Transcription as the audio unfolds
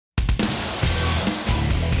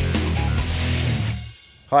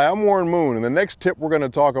Hi, I'm Warren Moon, and the next tip we're going to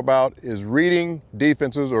talk about is reading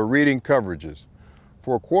defenses or reading coverages.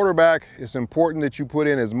 For a quarterback, it's important that you put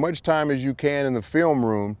in as much time as you can in the film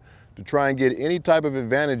room to try and get any type of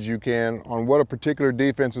advantage you can on what a particular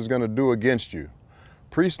defense is going to do against you.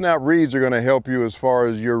 Pre-snap reads are going to help you as far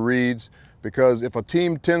as your reads, because if a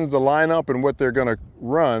team tends to line up and what they're going to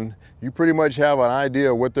run, you pretty much have an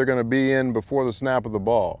idea of what they're going to be in before the snap of the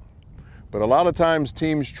ball. But a lot of times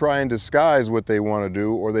teams try and disguise what they want to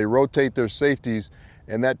do, or they rotate their safeties,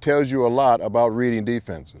 and that tells you a lot about reading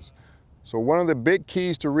defenses. So one of the big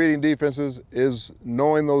keys to reading defenses is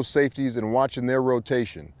knowing those safeties and watching their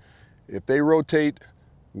rotation. If they rotate,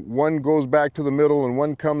 one goes back to the middle and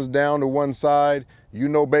one comes down to one side, you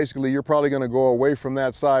know basically you're probably going to go away from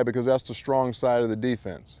that side because that's the strong side of the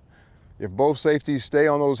defense. If both safeties stay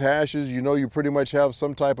on those hashes, you know you pretty much have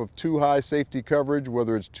some type of too high safety coverage,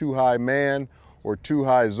 whether it's too high man or too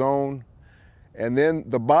high zone. And then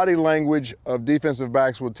the body language of defensive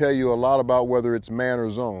backs will tell you a lot about whether it's man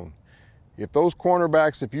or zone. If those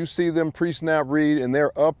cornerbacks, if you see them pre-snap read and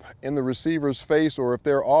they're up in the receiver's face, or if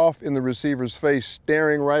they're off in the receiver's face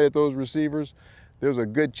staring right at those receivers, there's a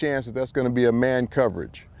good chance that that's going to be a man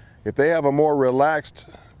coverage. If they have a more relaxed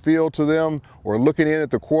feel to them or looking in at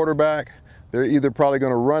the quarterback, they're either probably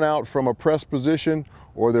going to run out from a press position,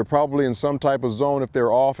 or they're probably in some type of zone if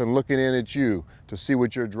they're off and looking in at you to see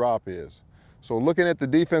what your drop is. So looking at the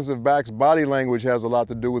defensive back's body language has a lot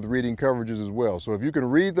to do with reading coverages as well. So if you can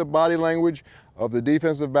read the body language of the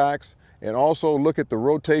defensive backs and also look at the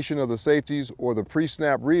rotation of the safeties or the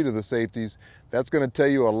pre-snap read of the safeties, that's going to tell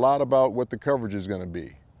you a lot about what the coverage is going to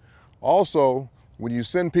be. Also, when you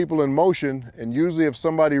send people in motion, and usually if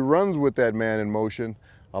somebody runs with that man in motion,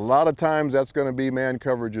 a lot of times that's going to be man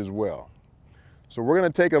coverage as well. So we're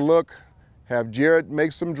going to take a look, have Jared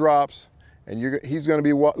make some drops, and he's going to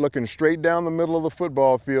be looking straight down the middle of the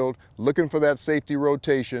football field, looking for that safety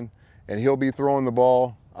rotation, and he'll be throwing the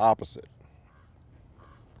ball opposite.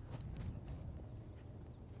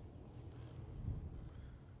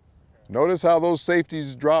 Notice how those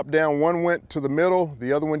safeties dropped down. One went to the middle,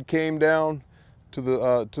 the other one came down to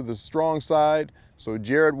the strong side. So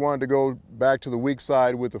Jared wanted to go back to the weak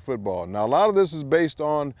side with the football. Now a lot of this is based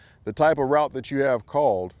on the type of route that you have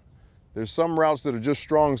called. There's some routes that are just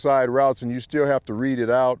strong side routes and you still have to read it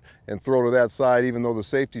out and throw to that side even though the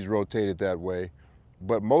safety's rotated that way.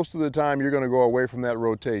 But most of the time you're going to go away from that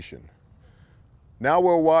rotation. Now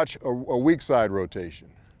we'll watch a weak side rotation.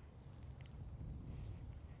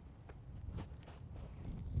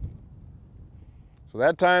 So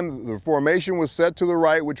that time the formation was set to the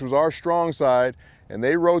right, which was our strong side, and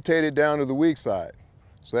they rotated down to the weak side.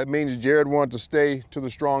 So that means Jared wanted to stay to the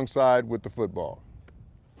strong side with the football.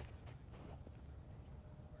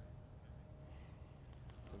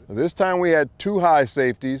 This time we had two high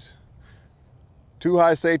safeties. Two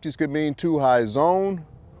high safeties could mean too high zone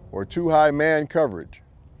or too high man coverage.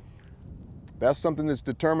 That's something that's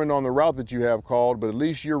determined on the route that you have called, but at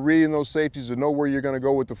least you're reading those safeties to know where you're going to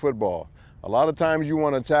go with the football. A lot of times you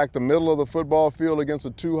want to attack the middle of the football field against a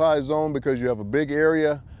too high zone because you have a big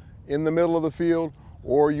area in the middle of the field,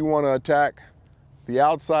 or you want to attack the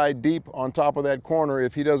outside deep on top of that corner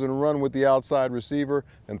if he doesn't run with the outside receiver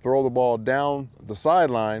and throw the ball down the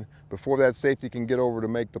sideline before that safety can get over to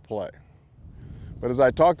make the play. But as I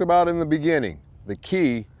talked about in the beginning, the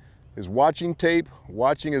key is watching tape,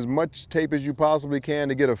 watching as much tape as you possibly can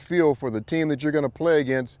to get a feel for the team that you're going to play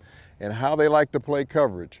against and how they like to play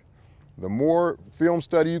coverage. The more film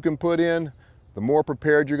study you can put in, the more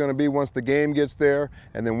prepared you're going to be once the game gets there.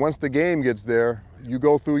 And then once the game gets there, you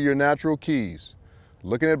go through your natural keys.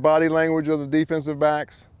 Looking at body language of the defensive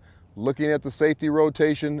backs, looking at the safety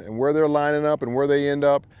rotation and where they're lining up and where they end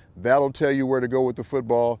up, that'll tell you where to go with the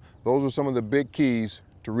football. Those are some of the big keys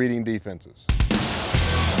to reading defenses.